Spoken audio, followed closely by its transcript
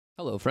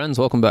Hello friends,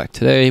 welcome back.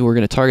 Today we're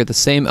going to target the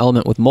same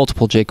element with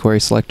multiple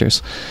jQuery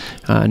selectors.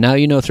 Now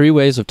you know three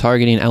ways of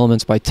targeting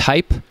elements: by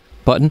type,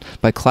 button;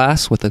 by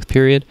class with a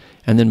period;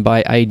 and then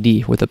by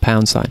ID with a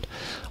pound sign.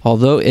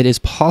 Although it is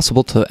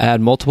possible to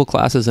add multiple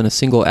classes in a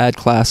single add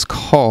class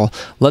call,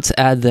 let's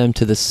add them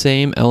to the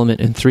same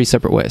element in three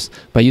separate ways.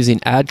 By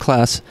using add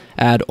class,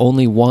 add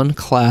only one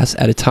class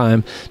at a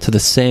time to the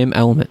same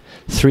element.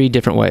 Three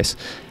different ways.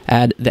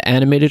 Add the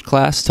animated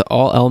class to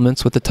all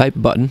elements with the type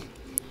button.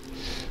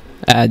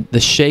 Add the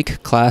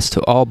shake class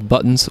to all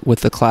buttons with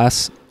the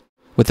class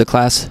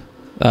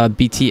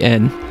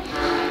btn.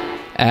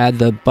 Add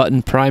the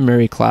button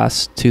primary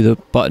class to the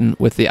button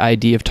with the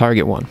ID of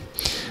target one.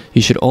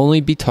 You should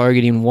only be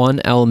targeting one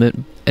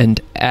element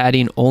and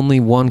adding only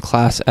one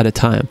class at a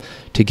time.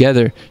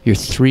 Together, your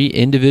three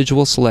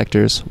individual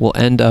selectors will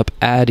end up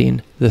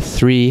adding the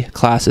three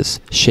classes,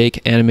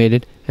 shake,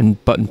 animated,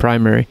 and button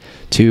primary,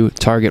 to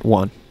target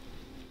one.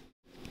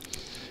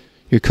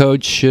 Your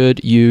code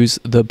should use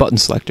the button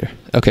selector.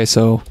 Okay,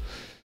 so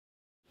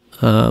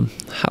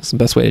how's the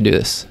best way to do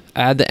this?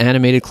 Add the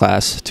animated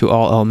class to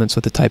all elements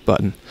with the type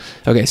button.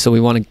 Okay, so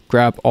we want to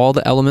grab all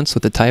the elements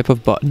with the type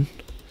of button,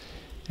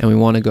 and we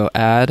want to go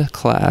add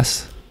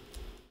class,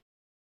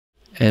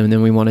 and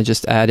then we want to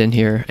just add in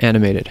here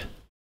animated.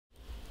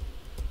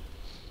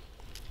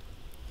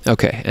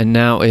 Okay, and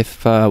now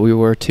if we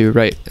were to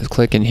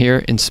right-click in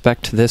here,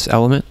 inspect this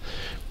element,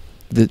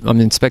 I'm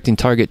inspecting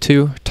target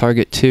 2.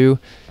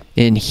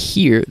 In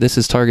here, this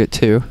is target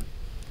 2.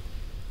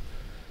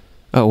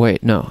 Oh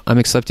wait, no, I'm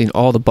accepting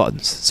all the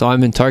buttons. So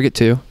I'm in target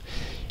 2.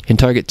 In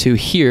target 2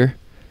 here,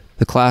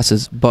 the class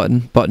is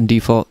button, button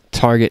default,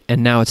 target,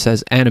 and now it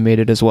says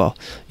animated as well.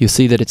 You'll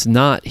see that it's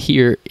not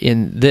here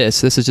in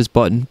this. This is just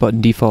button,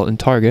 button default, and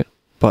target,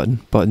 button,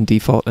 button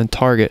default, and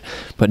target.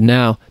 But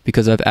now,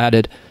 because I've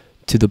added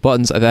to the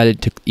buttons, I've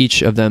added to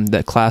each of them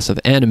that class of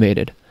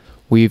animated.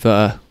 We've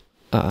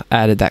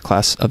added that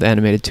class of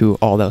animated to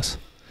all those.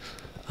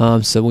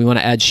 So we want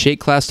to add shake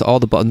class to all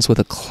the buttons with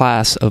a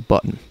class of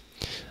button.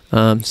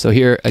 So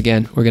here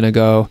again, we're going to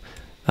go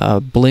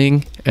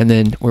bling, and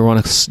then we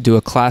want to do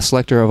a class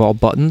selector of all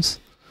buttons,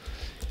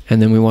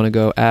 and then we want to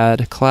go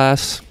add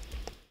class,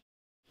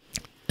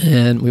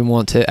 and we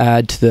want to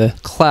add to the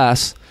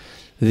class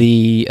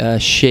the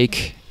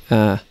shake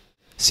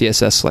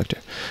CSS selector.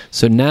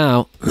 So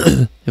now,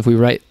 if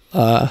I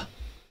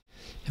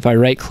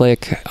right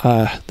click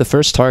the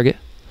first target,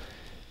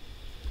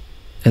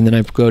 and then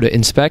I go to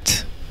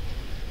inspect,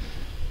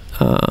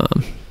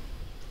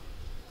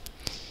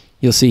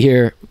 you'll see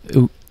here,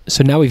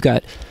 so now we've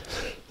got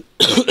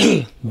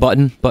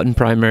button, button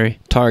primary,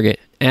 target,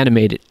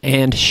 animated,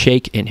 and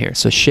shake in here.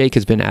 So shake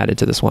has been added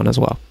to this one as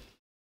well,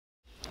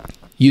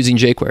 using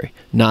jQuery,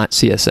 not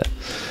CSS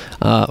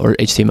or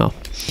HTML.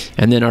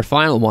 And then our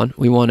final one,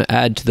 we want to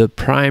add to the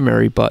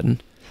primary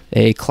button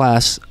a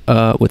class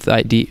with the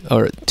ID,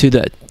 or to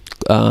the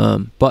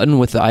button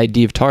with the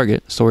ID of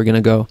target. So we're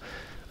going to go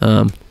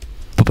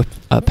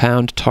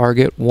pound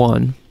target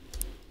 1,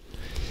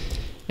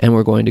 and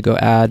we're going to go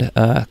add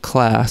a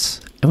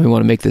class, and we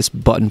want to make this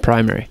button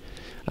primary.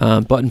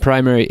 Button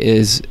primary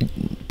is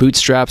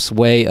Bootstrap's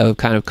way of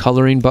kind of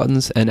coloring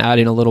buttons and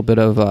adding a little bit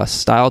of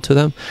style to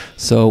them.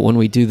 So when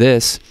we do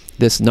this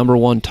number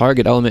 1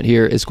 target element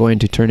here is going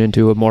to turn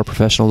into a more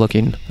professional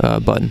looking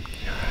button.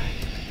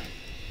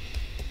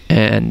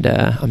 And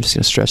I'm just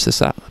going to stretch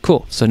this out.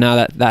 Cool. So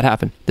now that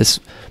happened.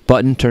 This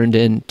button turned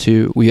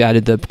into, we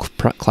added the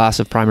class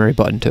of primary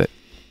button to it.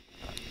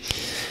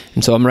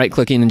 And so I'm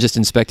right-clicking and just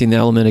inspecting the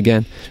element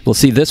again. We'll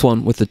see this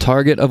one with the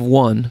target of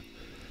 1,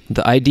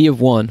 the ID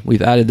of 1,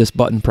 we've added this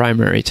button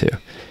primary to.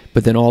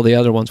 But then all the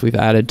other ones we've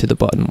added to the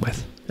button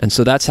with. And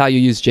so that's how you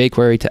use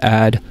jQuery to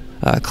add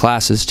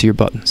classes to your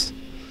buttons.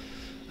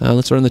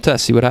 Let's run the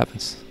test, see what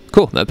happens.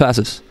 Cool, that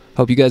passes.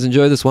 Hope you guys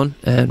enjoy this one,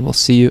 and we'll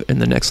see you in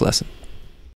the next lesson.